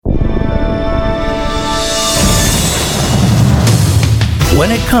When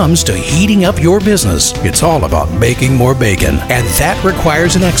it comes to heating up your business, it's all about making more bacon, and that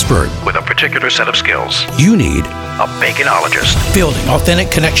requires an expert with a particular set of skills. You need a baconologist. Building authentic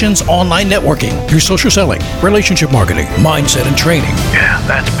connections, online networking, your social selling, relationship marketing, mindset and training. Yeah,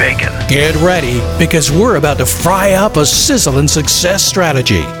 that's bacon. Get ready, because we're about to fry up a sizzling success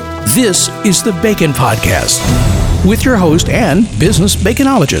strategy. This is the Bacon Podcast with your host and business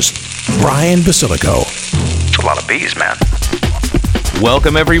baconologist, Brian Basilico. It's a lot of bees, man.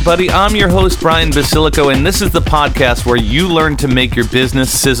 Welcome, everybody. I'm your host, Brian Basilico, and this is the podcast where you learn to make your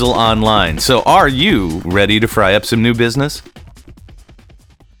business sizzle online. So are you ready to fry up some new business?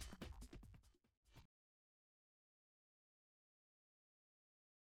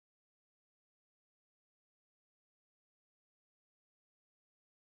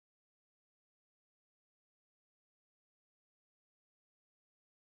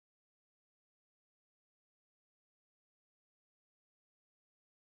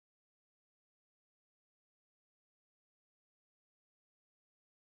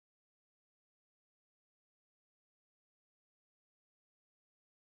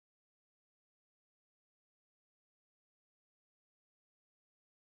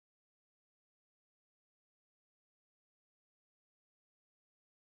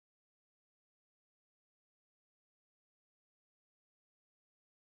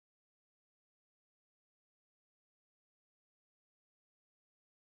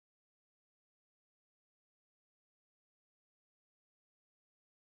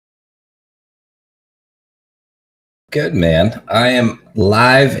 Good, man. I am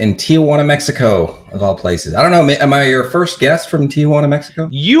live in Tijuana, Mexico, of all places. I don't know, am I your first guest from Tijuana, Mexico?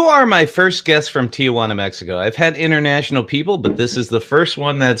 You are my first guest from Tijuana, Mexico. I've had international people, but this is the first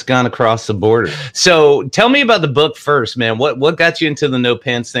one that's gone across the border. So tell me about the book first, man. What got you into the no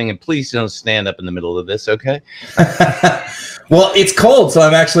pants thing? And please don't stand up in the middle of this, okay? Well, it's cold, so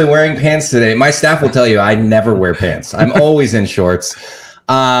I'm actually wearing pants today. My staff will tell you I never wear pants. I'm always in shorts.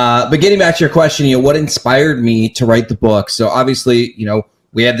 But getting back to your question, what inspired me to write the book? So obviously,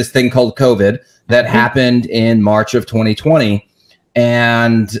 we had this thing called COVID that happened in March of 2020,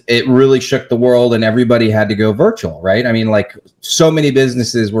 and it really shook the world and everybody had to go virtual, right? I mean, like so many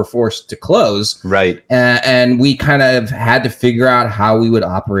businesses were forced to close. Right. And we kind of had to figure out how we would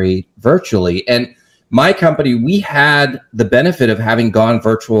operate virtually. And my company, we had the benefit of having gone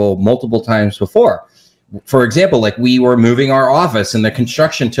virtual multiple times before. For example, like we were moving our office and the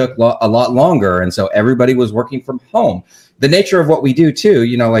construction took a lot longer. And so everybody was working from home. The nature of what we do too,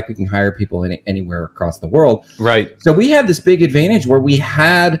 like we can hire people anywhere across the world. Right. So we had this big advantage where we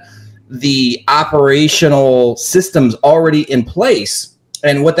had the operational systems already in place.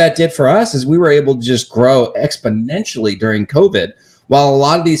 And what that did for us is we were able to just grow exponentially during COVID, while a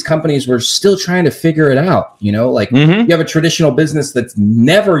lot of these companies were still trying to figure it out. You have a traditional business that's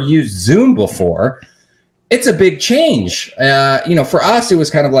never used Zoom before. It's a big change. For us, it was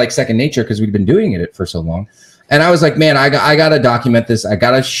kind of like second nature because we've been doing it for so long. And I was like, man, I got to document this. I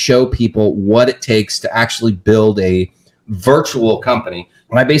got to show people what it takes to actually build a virtual company.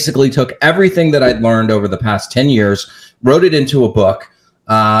 And I basically took everything that I'd learned over the past 10 years, wrote it into a book,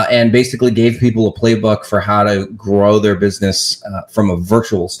 and basically gave people a playbook for how to grow their business from a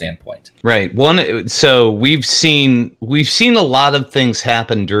virtual standpoint. Right. So we've seen a lot of things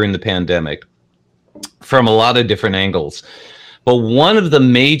happen during the pandemic from a lot of different angles. But one of the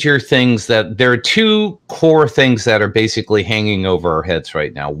major things that there are two core things that are basically hanging over our heads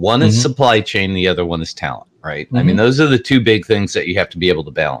right now. One is supply chain. The other one is talent, right? I mean, those are the two big things that you have to be able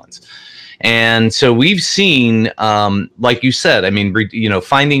to balance. And so we've seen, like you said, I mean,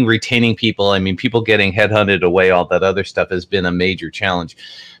 retaining people. I mean, people getting headhunted away, all that other stuff has been a major challenge.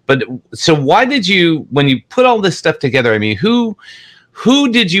 But so why did you, when you put all this stuff together, I mean, who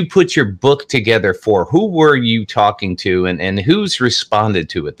did you put your book together for? Who were you talking to and who's responded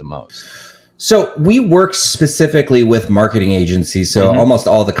to it the most? So we work specifically with marketing agencies. So almost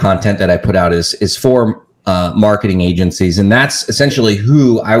all the content that I put out is for marketing agencies. And that's essentially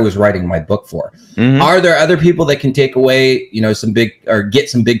who I was writing my book for. Are there other people that can take away, get some big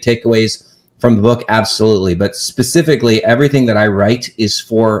takeaways from the book? Absolutely. But specifically, everything that I write is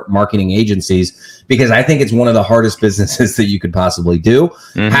for marketing agencies because I think it's one of the hardest businesses that you could possibly do.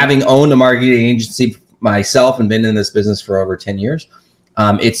 Having owned a marketing agency myself and been in this business for over 10 years,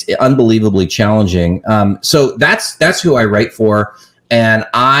 it's unbelievably challenging. So that's who I write for. And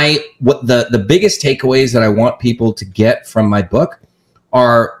what the biggest takeaways that I want people to get from my book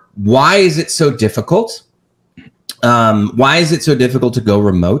are, why is it so difficult? Why is it so difficult to go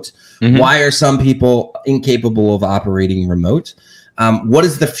remote? Why are some people incapable of operating remote? What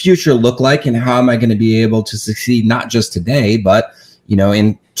does the future look like, and how am I going to be able to succeed not just today, but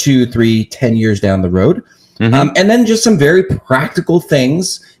in 2, 3, 10 years down the road. And then just some very practical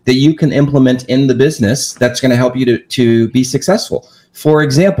things that you can implement in the business that's going to help you to be successful. For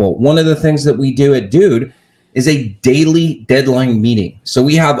example, one of the things that we do at Dude is a daily deadline meeting. So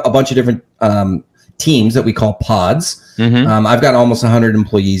we have a bunch of different teams that we call pods. I've got almost 100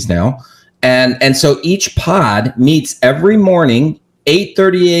 employees now. And so each pod meets every morning,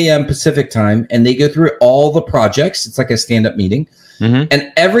 8:30 a.m. Pacific time, and they go through all the projects. It's like a stand-up meeting.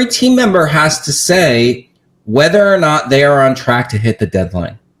 And every team member has to say whether or not they are on track to hit the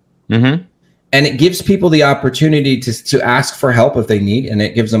deadline. And it gives people the opportunity to ask for help if they need, and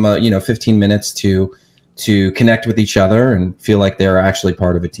it gives them 15 minutes to connect with each other and feel like they're actually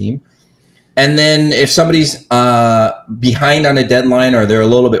part of a team. And then if somebody's behind on a deadline or they're a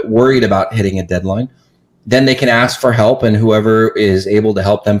little bit worried about hitting a deadline, then they can ask for help, and whoever is able to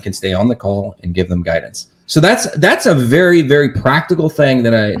help them can stay on the call and give them guidance. So that's a very, very practical thing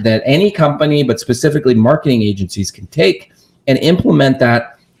that any company, but specifically marketing agencies, can take and implement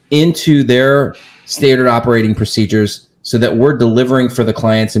that into their standard operating procedures so that we're delivering for the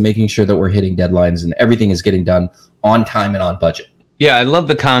clients and making sure that we're hitting deadlines and everything is getting done on time and on budget. Yeah, I love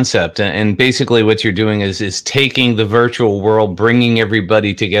the concept. And basically what you're doing is taking the virtual world, bringing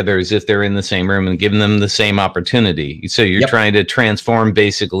everybody together as if they're in the same room and giving them the same opportunity. So you're trying to transform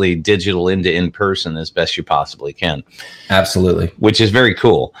basically digital into in-person as best you possibly can. Absolutely. Which is very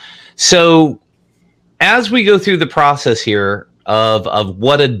cool. So as we go through the process here of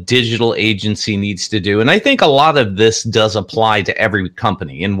what a digital agency needs to do, and I think a lot of this does apply to every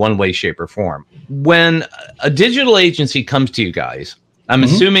company in one way, shape, or form. When a digital agency comes to you guys, I'm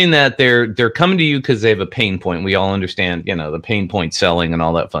assuming that they're coming to you because they have a pain point. We all understand, the pain point selling and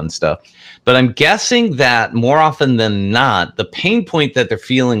all that fun stuff. But I'm guessing that more often than not, the pain point that they're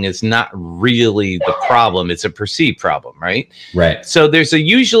feeling is not really the problem. It's a perceived problem, right? Right. So there's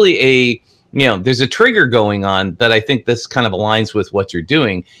usually there's a trigger going on that I think this kind of aligns with what you're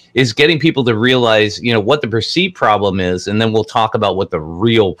doing, is getting people to realize, what the perceived problem is, and then we'll talk about what the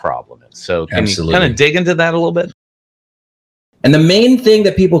real problem is. So can you kind of dig into that a little bit? And the main thing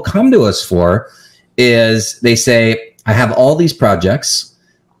that people come to us for is they say, I have all these projects.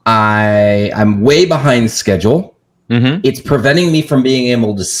 I'm way behind schedule. It's preventing me from being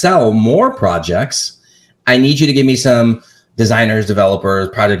able to sell more projects. I need you to give me some designers, developers,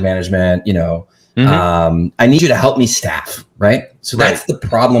 project management, I need you to help me staff, right? So that's the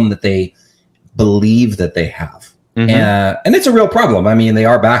problem that they believe that they have. And it's a real problem. I mean, they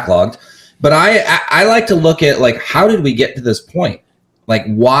are backlogged, but I like to look at, like, how did we get to this point? Like,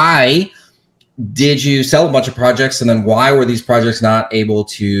 why did you sell a bunch of projects, and then why were these projects not able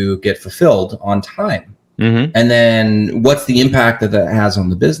to get fulfilled on time? And then what's the impact that has on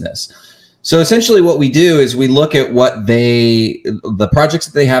the business? So essentially what we do is we look at the projects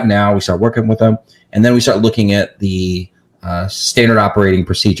that they have now, we start working with them, and then we start looking at the standard operating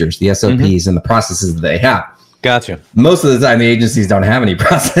procedures, the SOPs and the processes that they have. Gotcha. Most of the time, the agencies don't have any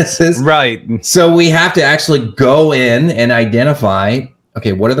processes. Right. So we have to actually go in and identify,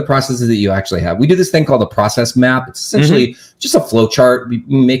 okay, what are the processes that you actually have? We do this thing called a process map. It's essentially just a flow chart. We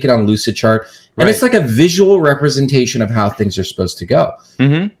make it on Lucid Chart. And it's like a visual representation of how things are supposed to go.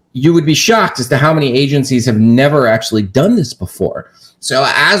 You would be shocked as to how many agencies have never actually done this before. So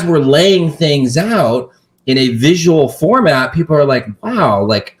as we're laying things out in a visual format, people are like, wow,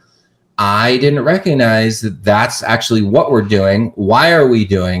 like, I didn't recognize that that's actually what we're doing. Why are we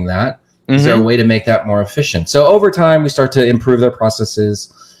doing that? Is there a way to make that more efficient? So over time, we start to improve their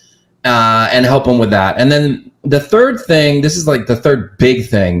processes and help them with that. And then the third thing, this is like the third big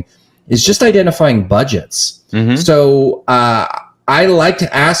thing, is just identifying budgets. So I like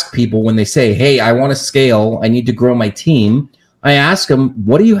to ask people when they say, hey, I want to scale, I need to grow my team. I ask them,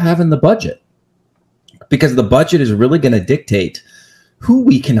 what do you have in the budget? Because the budget is really going to dictate who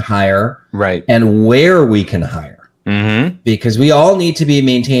we can hire and where we can hire. Because we all need to be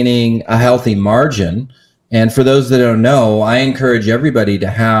maintaining a healthy margin. And for those that don't know, I encourage everybody to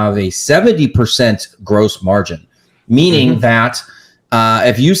have a 70% gross margin, meaning that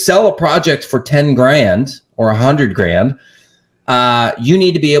if you sell a project for 10 grand or 100 grand, you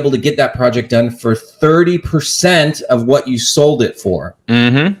need to be able to get that project done for 30% of what you sold it for.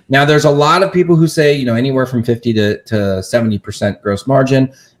 Now, there's a lot of people who say, anywhere from 50 to 70% gross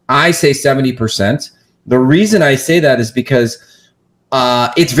margin. I say 70%. The reason I say that is because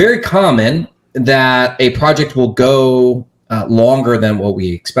it's very common that a project will go longer than what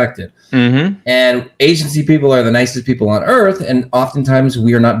we expected. And agency people are the nicest people on earth. And oftentimes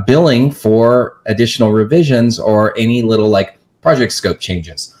we are not billing for additional revisions or any little project scope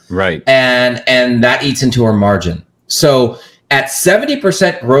changes. And that eats into our margin. So At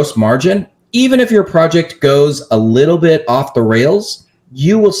 70% gross margin, even if your project goes a little bit off the rails,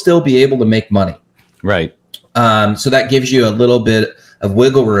 you will still be able to make money. Right. So that gives you a little bit of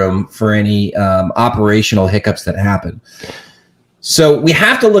wiggle room for any operational hiccups that happen. So we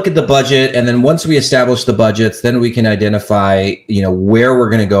have to look at the budget, and then once we establish the budgets, then we can identify, where we're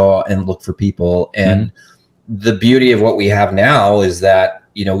going to go and look for people. And the beauty of what we have now is that,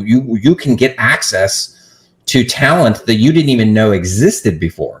 you can get access to talent that you didn't even know existed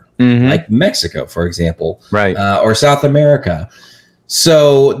before, like Mexico, for example, right, or South America.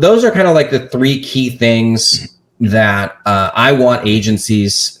 So those are kind of like the three key things that I want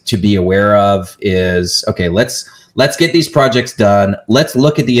agencies to be aware of. Is okay, let's get these projects done. Let's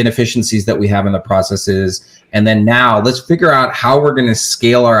look at the inefficiencies that we have in the processes. And then now let's figure out how we're going to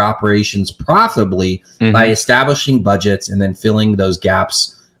scale our operations profitably by establishing budgets and then filling those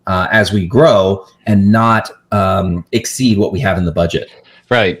gaps as we grow and not exceed what we have in the budget.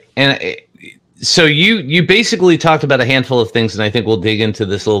 Right. And so you basically talked about a handful of things, and I think we'll dig into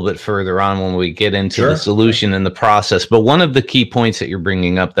this a little bit further on when we get into the solution and the process. But one of the key points that you're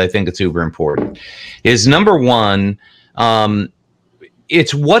bringing up that I think it's super important is, number one,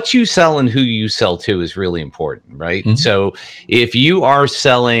 it's what you sell and who you sell to is really important, right? So if you are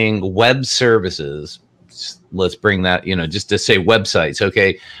selling web services, let's bring that, just to say websites.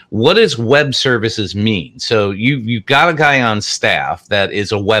 Okay. What does web services mean? So you've got a guy on staff that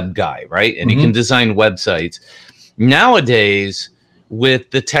is a web guy, right? And he can design websites. Nowadays,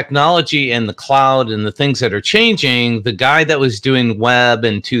 with the technology and the cloud and the things that are changing, the guy that was doing web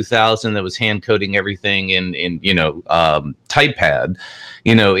in 2000 that was hand coding everything in TypePad,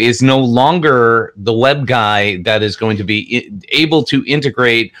 is no longer the web guy that is going to be able to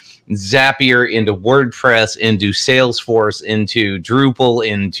integrate Zapier into WordPress, into Salesforce, into Drupal,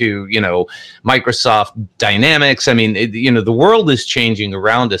 into, Microsoft Dynamics. I mean, the world is changing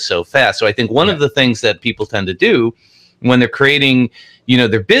around us so fast. So I think one of the things that people tend to do when they're creating,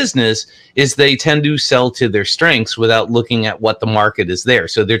 their business is they tend to sell to their strengths without looking at what the market is there.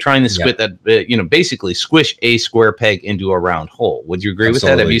 So they're trying to squid that, basically squish a square peg into a round hole. Would you agree with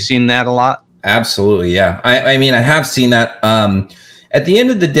that? Have you seen that a lot? Absolutely. Yeah. I mean, I have seen that. At the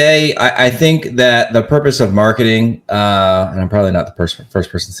end of the day, I think that the purpose of marketing, and I'm probably not the first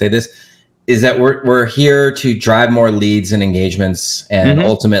person to say this, is that we're here to drive more leads and engagements and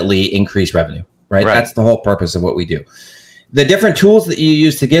ultimately increase revenue, right? That's the whole purpose of what we do. The different tools that you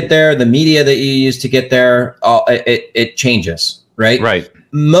use to get there, the media that you use to get there, it changes, right? Right.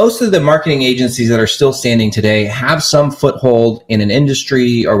 Most of the marketing agencies that are still standing today have some foothold in an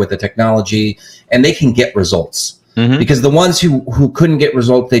industry or with the technology, and they can get results. Because the ones who couldn't get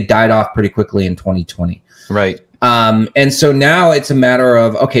results, they died off pretty quickly in 2020. Right. And so now it's a matter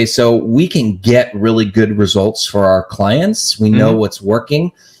of, okay, so we can get really good results for our clients. We know what's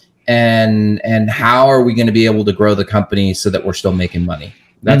working, and how are we going to be able to grow the company so that we're still making money?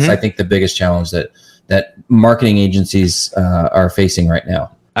 That's, I think, the biggest challenge that marketing agencies are facing right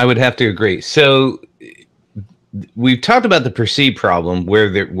now. I would have to agree. So we've talked about the perceived problem, where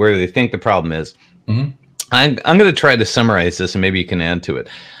they think the problem is. I'm going to try to summarize this, and maybe you can add to it.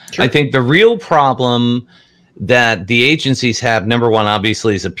 Sure. I think the real problem that the agencies have, number one,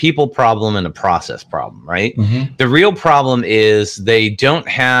 obviously, is a people problem and a process problem, right? The real problem is they don't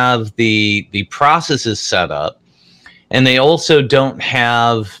have the processes set up, and they also don't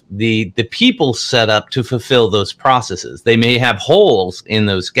have the people set up to fulfill those processes. They may have holes in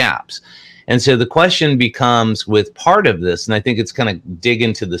those gaps. And so the question becomes, with part of this, and I think it's kind of dig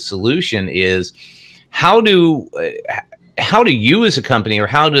into the solution, is how do you as a company, or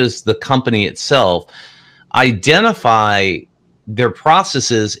how does the company itself identify their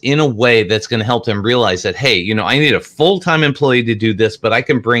processes in a way that's going to help them realize that, hey, I need a full-time employee to do this, but I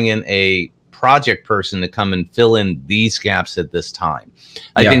can bring in a project person to come and fill in these gaps at this time.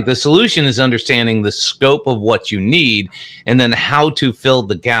 I think the solution is understanding the scope of what you need and then how to fill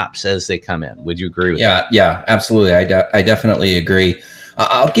the gaps as they come in. Would you agree with that? Yeah, absolutely. I definitely agree.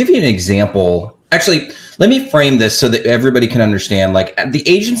 I'll give you an example. Actually, let me frame this so that everybody can understand. Like, the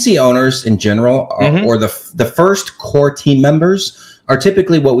agency owners in general, or the first core team members, are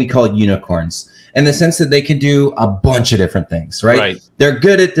typically what we call unicorns, in the sense that they can do a bunch of different things, right? They're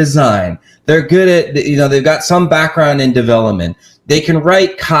good at design. They're good at, they've got some background in development. They can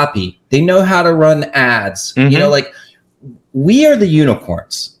write copy. They know how to run ads. Like, we are the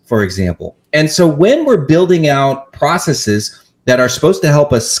unicorns, for example. And so when we're building out processes that are supposed to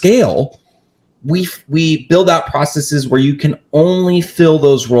help us scale, we build out processes where you can only fill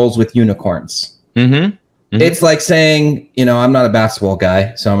those roles with unicorns. It's like saying, I'm not a basketball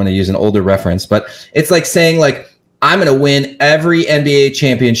guy, so I'm going to use an older reference, but it's like saying, like, I'm going to win every NBA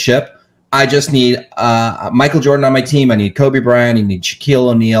championship. I just need Michael Jordan on my team. I need Kobe Bryant. I need Shaquille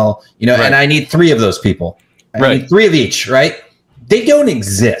O'Neal, and I need 3 of those people. I need 3 of each, right? They don't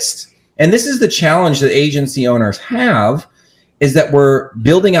exist. And this is the challenge that agency owners have, is that we're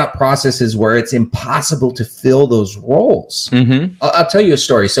building out processes where it's impossible to fill those roles. Mm-hmm. I'll tell you a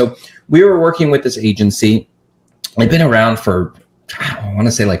story. So we were working with this agency. They've been around for, I want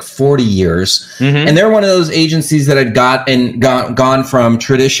to say like 40 years. Mm-hmm. And they're one of those agencies that had gone from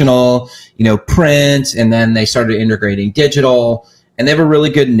traditional, print, and then they started integrating digital, and they have a really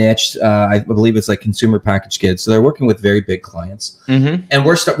good niche. I believe it's like consumer packaged goods. So they're working with very big clients. Mm-hmm. And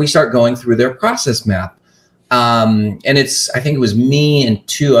we start going through their process map. And I think it was me and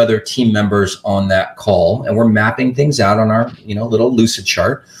 2 other team members on that call, and we're mapping things out on our, little Lucid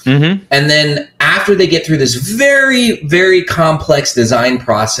chart. Mm-hmm. And then after they get through this very, very complex design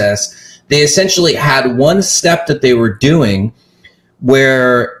process, they essentially had one step that they were doing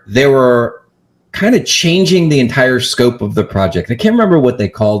where they were kind of changing the entire scope of the project. I can't remember what they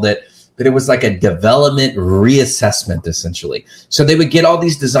called it, but it was like a development reassessment, essentially. So they would get all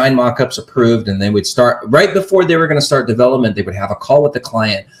these design mock-ups approved, and they would start right before they were going to start development. They would have a call with the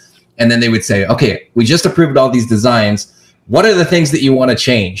client, and then they would say, okay, we just approved all these designs. What are the things that you want to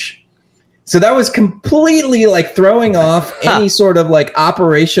change? So that was completely like throwing off any sort of like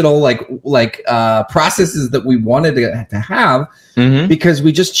operational processes that we wanted to have, mm-hmm. because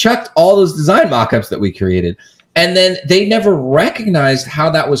we just chucked all those design mock-ups that we created. And then they never recognized how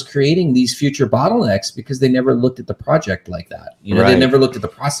that was creating these future bottlenecks, because they never looked at the project like that. They never looked at the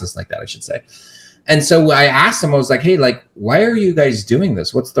process like that, I should say. And so I asked them, I was like, hey, why are you guys doing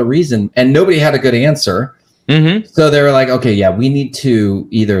this? What's the reason? And nobody had a good answer. Mm-hmm. So they were like, okay, yeah, we need to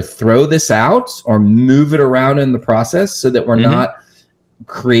either throw this out or move it around in the process so that we're mm-hmm. not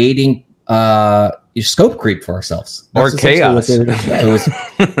creating scope creep for ourselves. That's or chaos. It was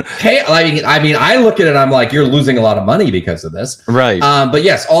chaos. I look at it, I'm like, you're losing a lot of money because of this. Right. But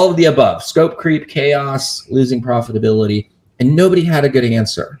yes, all of the above: scope creep, chaos, losing profitability, and nobody had a good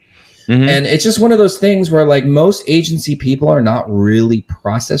answer. Mm-hmm. And it's just one of those things where like most agency people are not really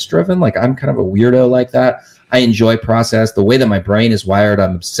process driven. Like I'm kind of a weirdo like that. I enjoy process. The way that my brain is wired,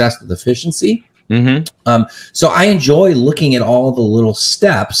 I'm obsessed with efficiency. Mm-hmm. So I enjoy looking at all the little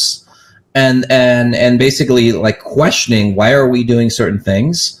steps and basically like questioning, why are we doing certain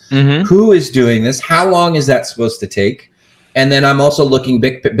things? Mm-hmm. Who is doing this? How long is that supposed to take? And then I'm also looking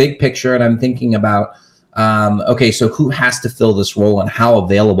big picture, and I'm thinking about, okay, so who has to fill this role, and how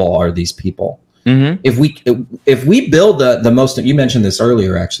available are these people? Mm-hmm. If we build the most, you mentioned this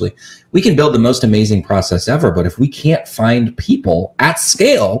earlier, actually, we can build the most amazing process ever, but if we can't find people at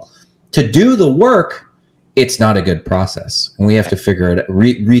scale to do the work, it's not a good process. And we have to figure it,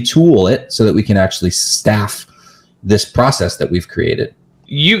 retool it so that we can actually staff this process that we've created.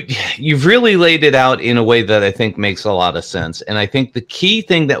 You've really laid it out in a way that I think makes a lot of sense. And I think the key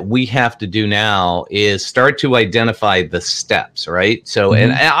thing that we have to do now is start to identify the steps, right? So,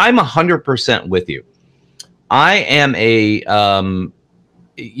 mm-hmm. and I'm 100% with you. I am I'm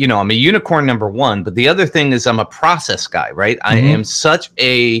a unicorn number 1, but the other thing is I'm a process guy, right? Mm-hmm. I am such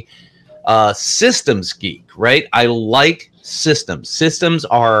a systems geek, right? I like systems. Systems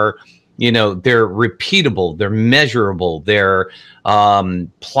are, they're repeatable, they're measurable, they're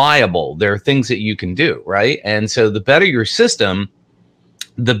pliable. There are things that you can do, right? And so the better your system,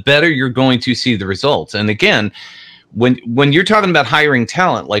 the better you're going to see the results. And again, when you're talking about hiring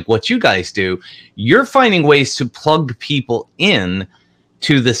talent, like what you guys do, you're finding ways to plug people in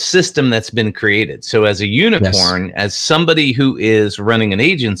to the system that's been created. So as a unicorn, yes. as somebody who is running an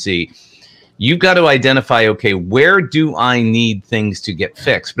agency, you've got to identify, okay, where do I need things to get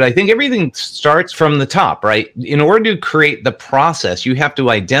fixed? But I think everything starts from the top, right? In order to create the process, you have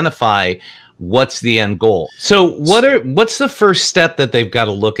to identify what's the end goal. So what's the first step that they've got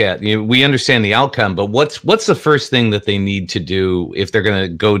to look at? We understand the outcome, but what's the first thing that they need to do if they're going to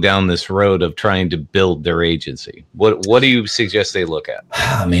go down this road of trying to build their agency? What do you suggest they look at?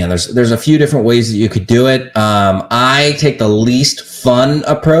 Oh, man, there's a few different ways that you could do it. I take the least fun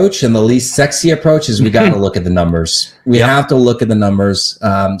approach, and the least sexy approach is we got to look at the numbers. We have to look at the numbers.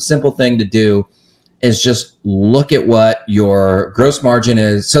 Simple thing to do is just look at what your gross margin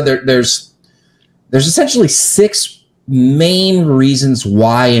is. So there's essentially 6 main reasons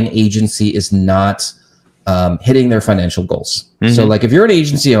why an agency is not hitting their financial goals. Mm-hmm. So like if you're an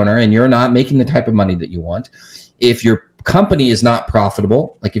agency owner and you're not making the type of money that you want, if your company is not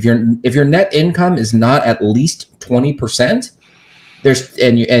profitable, like if your net income is not at least 20%,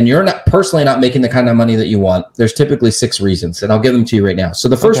 and you're not personally not making the kind of money that you want, there's typically 6 reasons, and I'll give them to you right now. So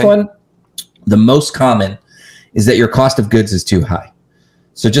the first one, the most common, is that your cost of goods is too high.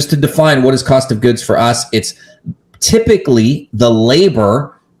 So just to define what is cost of goods for us, it's typically the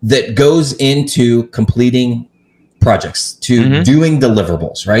labor that goes into completing projects, to doing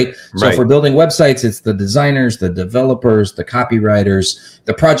deliverables, right? So if we're building websites, it's the designers, the developers, the copywriters,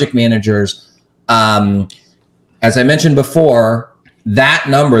 the project managers. As I mentioned before, that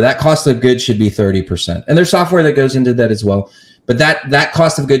number, that cost of goods should be 30%. And there's software that goes into that as well. But that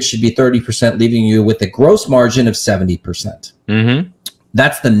cost of goods should be 30%, leaving you with a gross margin of 70%.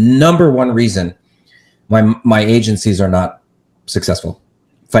 That's the number one reason why my agencies are not successful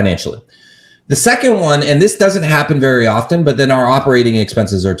financially. The second one, and this doesn't happen very often, but then our operating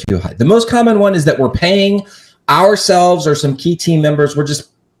expenses are too high. The most common one is that we're paying ourselves or some key team members, we're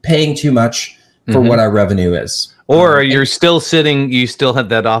just paying too much for what our revenue is. Or you still have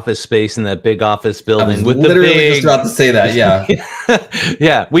that office space in that big office building with literally the big, just about to say that, yeah.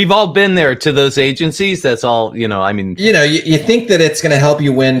 Yeah, we've all been there to those agencies. That's all, you think that it's going to help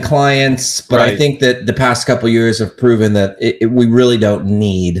you win clients, but I think that the past couple of years have proven that we really don't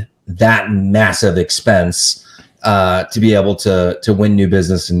need that massive expense to be able to win new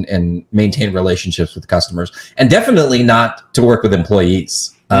business and maintain relationships with customers, and definitely not to work with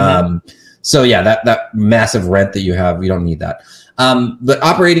employees. So yeah, that massive rent that you have, we don't need that. But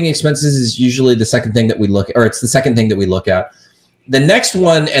operating expenses is usually the second thing that we look at, or it's the second thing that we look at. The next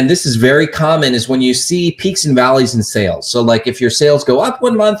one, and this is very common, is when you see peaks and valleys in sales. So like if your sales go up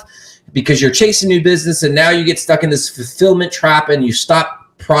one month because you're chasing new business and now you get stuck in this fulfillment trap and you stop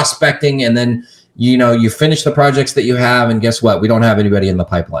prospecting, and then you finish the projects that you have, and guess what? We don't have anybody in the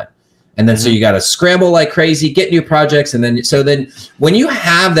pipeline. And then so you got to scramble like crazy, get new projects, and then when you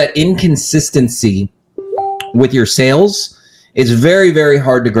have that inconsistency with your sales, it's very, very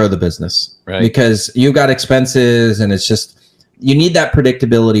hard to grow the business, right? Because you've got expenses, and it's just, you need that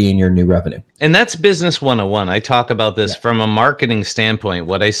predictability in your new revenue. And that's business 101. I talk about this from a marketing standpoint.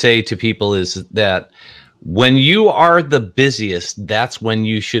 What I say to people is that when you are the busiest, that's when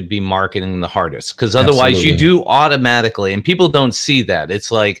you should be marketing the hardest, because otherwise you do automatically, and people don't see that.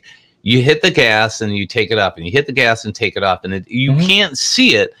 It's like you hit the gas and you take it up, and you hit the gas and take it up, and you can't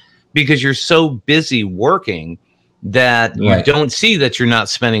see it because you're so busy working that you don't see that you're not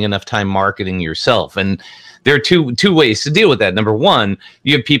spending enough time marketing yourself. And there are two ways to deal with that. Number one,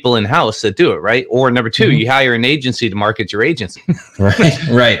 you have people in-house that do it, right? Or number two, you hire an agency to market your agency.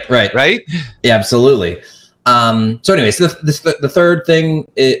 Right? Yeah, absolutely. So anyways, the third thing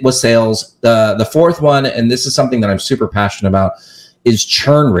was sales. The fourth one, and this is something that I'm super passionate about, is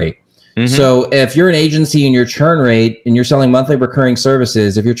churn rate. So if you're an agency and your churn rate, and you're selling monthly recurring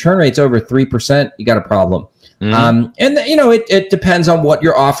services, if your churn rate's over 3%, you got a problem. And it depends on what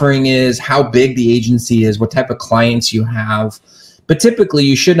your offering is, how big the agency is, what type of clients you have. But typically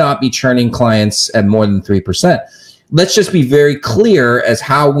you should not be churning clients at more than 3%. Let's just be very clear as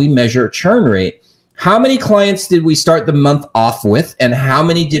how we measure churn rate. How many clients did we start the month off with, and how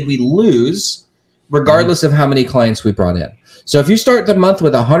many did we lose, regardless of how many clients we brought in? So if you start the month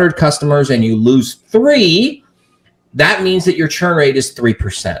with 100 customers and you lose 3, that means that your churn rate is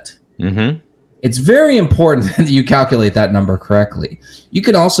 3%. It's very important that you calculate that number correctly. You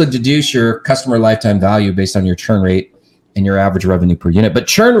can also deduce your customer lifetime value based on your churn rate and your average revenue per unit. But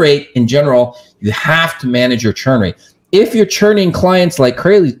churn rate in general, you have to manage your churn rate. If you're churning clients like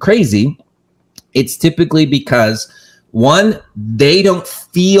crazy, it's typically because, one, they don't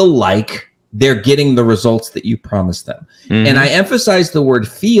feel like they're getting the results that you promised them. And I emphasize the word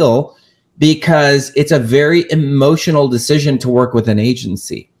feel because it's a very emotional decision to work with an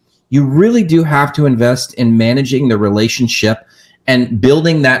agency. You really do have to invest in managing the relationship and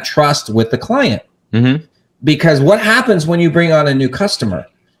building that trust with the client. Because what happens when you bring on a new customer?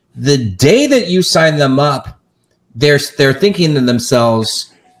 The day that you sign them up, they're thinking to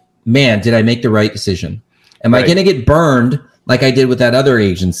themselves, man, did I make the right decision? Am I going to get burned like I did with that other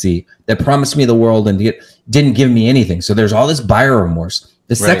agency that promised me the world and didn't give me anything? So there's all this buyer remorse.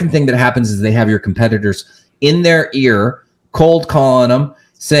 The second thing that happens is they have your competitors in their ear, cold calling them,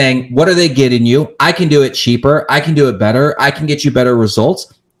 saying, what are they getting you? I can do it cheaper. I can do it better. I can get you better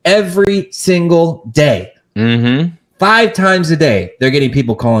results every single day. 5 times a day, they're getting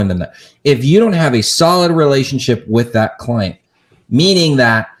people calling them that. If you don't have a solid relationship with that client, meaning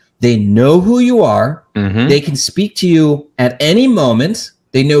that they know who you are, they can speak to you at any moment,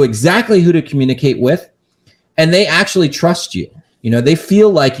 they know exactly who to communicate with, and they actually trust you. They feel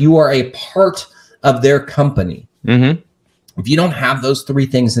like you are a part of their company. If you don't have those 3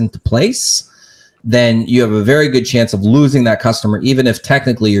 things into place, then you have a very good chance of losing that customer, even if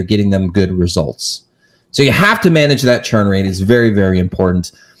technically you're getting them good results. So you have to manage that churn rate. It's very, very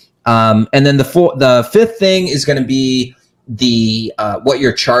important. And then the fifth thing is going to be the what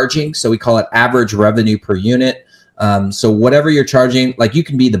you're charging. So we call it average revenue per unit. So whatever you're charging, like you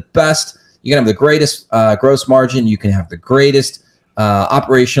can be the best, you can have the greatest gross margin, you can have the greatest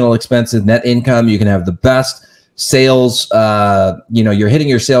operational expenses, net income, you can have the best sales, you're hitting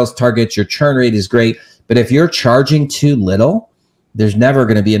your sales targets, your churn rate is great. But if you're charging too little, there's never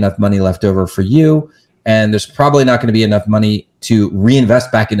going to be enough money left over for you. And there's probably not going to be enough money to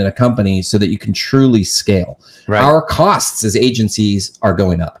reinvest back into the company so that you can truly scale. Right. Our costs as agencies are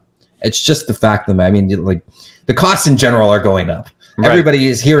going up. It's just the fact of them. I mean, like the costs in general are going up. Right. Everybody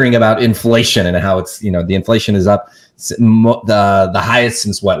is hearing about inflation and how it's, the inflation is up the highest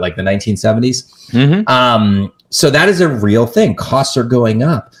since like the 1970s. Mm-hmm. So that is a real thing. Costs are going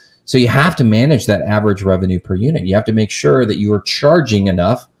up. So you have to manage that average revenue per unit. You have to make sure that you are charging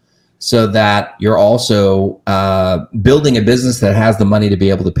enough so that you're also building a business that has the money to be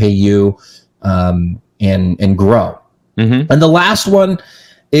able to pay you and grow. Mm-hmm. And the last one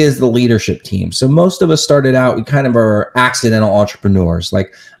is the leadership team. So most of us started out, we kind of are accidental entrepreneurs.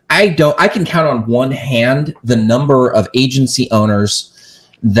 Like I can count on one hand the number of agency owners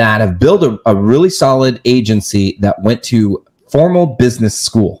that have built a really solid agency that went to formal business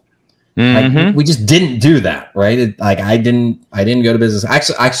school. Mm-hmm. Like, we just didn't do that, right? I didn't go to business.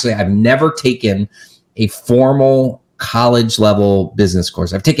 Actually, I've never taken a formal college level business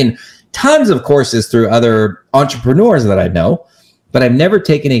course. I've taken tons of courses through other entrepreneurs that I know, but I've never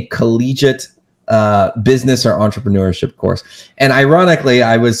taken a collegiate business or entrepreneurship course. And ironically,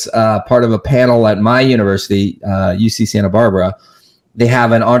 I was part of a panel at my university, UC Santa Barbara. They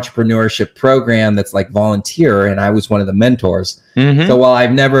have an entrepreneurship program that's like volunteer, and I was one of the mentors. Mm-hmm. So while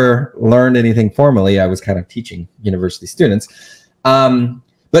I've never learned anything formally, I was kind of teaching university students.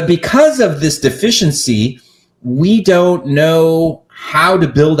 But because of this deficiency, we don't know how to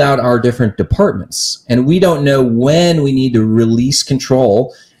build out our different departments, and we don't know when we need to release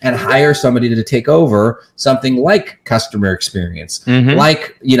control and hire somebody to take over something like customer experience, mm-hmm.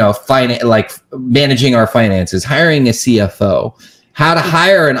 like like managing our finances, hiring a CFO. How to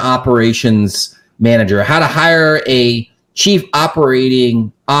hire an operations manager, how to hire a chief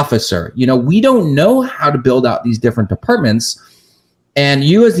operating officer. We don't know how to build out these different departments. And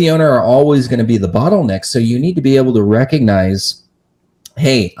you as the owner are always going to be the bottleneck. So you need to be able to recognize,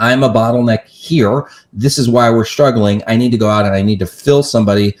 hey, I'm a bottleneck here. This is why we're struggling. I need to go out and I need to fill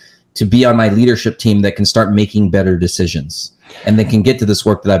somebody to be on my leadership team that can start making better decisions and that can get to this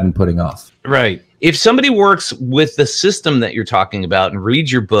work that I've been putting off. Right. If somebody works with the system that you're talking about and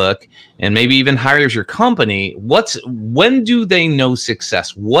reads your book and maybe even hires your company, when do they know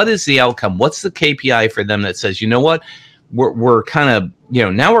success? What is the outcome? What's the KPI for them that says, you know what, we're kind of,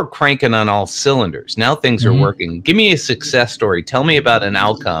 now we're cranking on all cylinders. Now things are working. Give me a success story. Tell me about an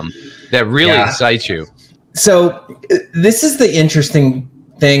outcome that really excites you. So this is the interesting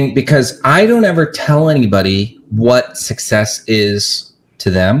thing, because I don't ever tell anybody what success is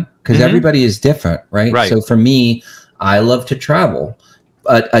to them, because everybody is different, right? So for me, I love to travel.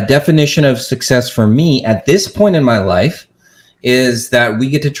 A definition of success for me at this point in my life is that we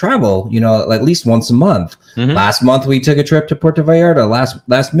get to travel, at least once a month. Mm-hmm. Last month, we took a trip to Puerto Vallarta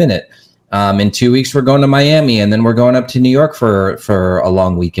last minute. In 2 weeks, we're going to Miami, and then we're going up to New York for a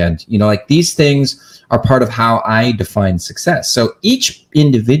long weekend. Like these things are part of how I define success. So each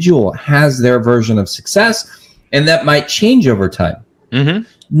individual has their version of success, and that might change over time. Mm-hmm.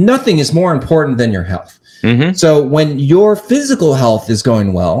 Nothing is more important than your health. Mm-hmm. So when your physical health is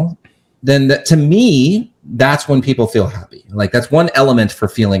going well, then to me, that's when people feel happy. Like that's one element for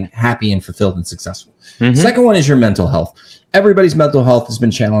feeling happy and fulfilled and successful. Mm-hmm. Second one is your mental health. Everybody's mental health has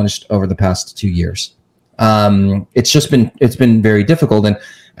been challenged over the past 2 years. It's been very difficult. And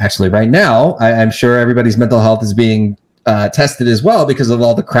actually right now, I'm sure everybody's mental health is being tested as well because of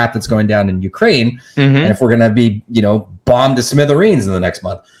all the crap that's going down in Ukraine. Mm-hmm. And if we're going to be, bombed to smithereens in the next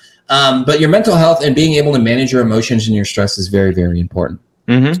month. But your mental health and being able to manage your emotions and your stress is very, very important.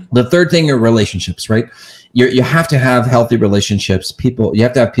 Mm-hmm. The third thing are relationships, right? You have to have healthy relationships. You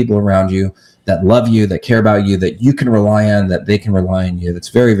have to have people around you that love you, that care about you, that you can rely on, that they can rely on you. That's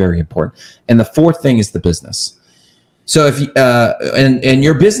very, very important. And the fourth thing is the business. So if and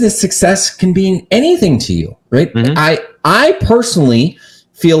your business success can be anything to you, right? Mm-hmm. I personally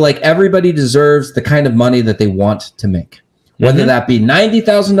feel like everybody deserves the kind of money that they want to make, whether that be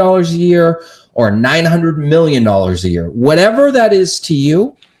 $90,000 a year or $900 million a year, whatever that is to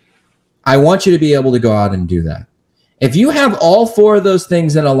you. I want you to be able to go out and do that. If you have all four of those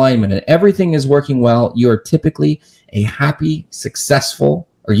things in alignment and everything is working well, you are typically a happy, successful,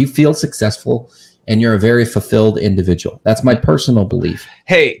 or you feel successful and you're a very fulfilled individual. That's my personal belief.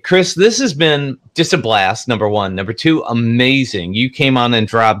 Hey, Chris, this has been just a blast, number one. Number two, amazing. You came on and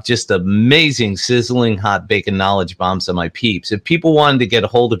dropped just amazing, sizzling hot bacon knowledge bombs on my peeps. If people wanted to get a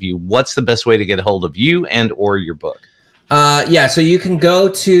hold of you, what's the best way to get a hold of you and or your book? So you can go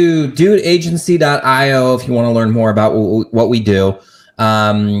to dudeagency.io if you want to learn more about what we do.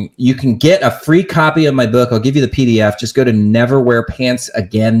 You can get a free copy of my book. I'll give you the PDF. Just go to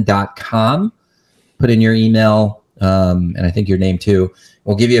neverwearpantsagain.com. Put in your email, and I think your name too.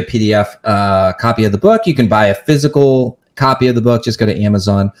 We'll give you a PDF copy of the book. You can buy a physical copy of the book. Just go to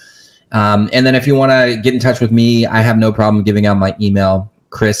Amazon. And then if you want to get in touch with me, I have no problem giving out my email,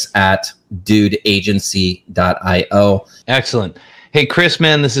 chris@dudeagency.io. Excellent. Hey, Chris,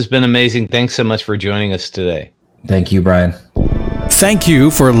 man, this has been amazing. Thanks so much for joining us today. Thank you, Brian. Thank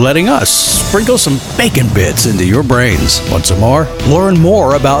you for letting us sprinkle some bacon bits into your brains. Want some more? Learn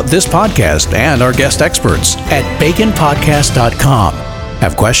more about this podcast and our guest experts at baconpodcast.com.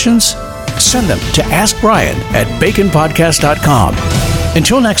 Have questions? Send them to askbrian@baconpodcast.com.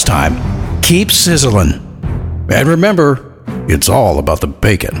 Until next time, keep sizzling. And remember, it's all about the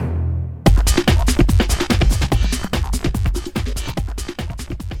bacon.